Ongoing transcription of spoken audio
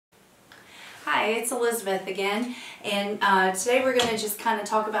Hi, it's Elizabeth again, and today we're going to just kind of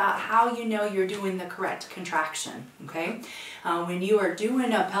talk about how you know you're doing the correct contraction, okay? When you are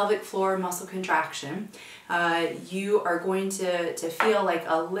doing a pelvic floor muscle contraction, you are going to feel like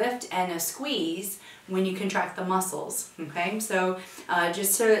a lift and a squeeze when you contract the muscles, okay? So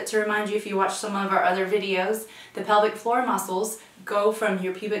just to remind you, if you watch some of our other videos, the pelvic floor muscles go from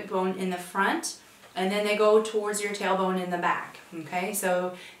your pubic bone in the front and then they go towards your tailbone in the back, okay?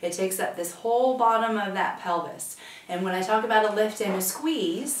 So it takes up this whole bottom of that pelvis. And when I talk about a lift and a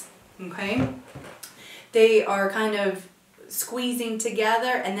squeeze, okay, they are kind of squeezing together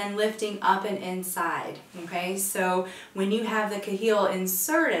and then lifting up and inside, okay? So when you have the Kehel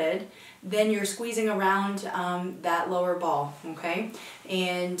inserted, then you're squeezing around that lower ball, okay?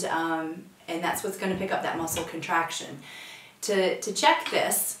 And that's what's going to pick up that muscle contraction. To check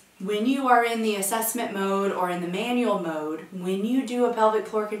this, when you are in the assessment mode or in the manual mode, when you do a pelvic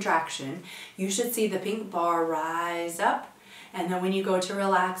floor contraction, you should see the pink bar rise up, and then when you go to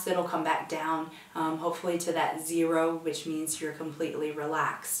relax, it'll come back down, hopefully to that 0, which means you're completely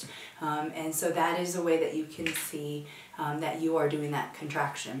relaxed. And so that is a way that you can see that you are doing that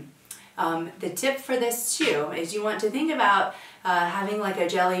contraction. The tip for this too is you want to think about having like a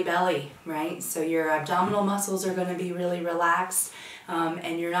jelly belly, right? So your abdominal muscles are going to be really relaxed,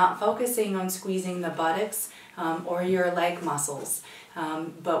 and you're not focusing on squeezing the buttocks or your leg muscles.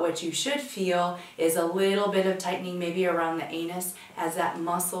 But what you should feel is a little bit of tightening maybe around the anus as that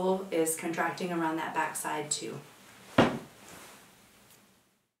muscle is contracting around that backside too.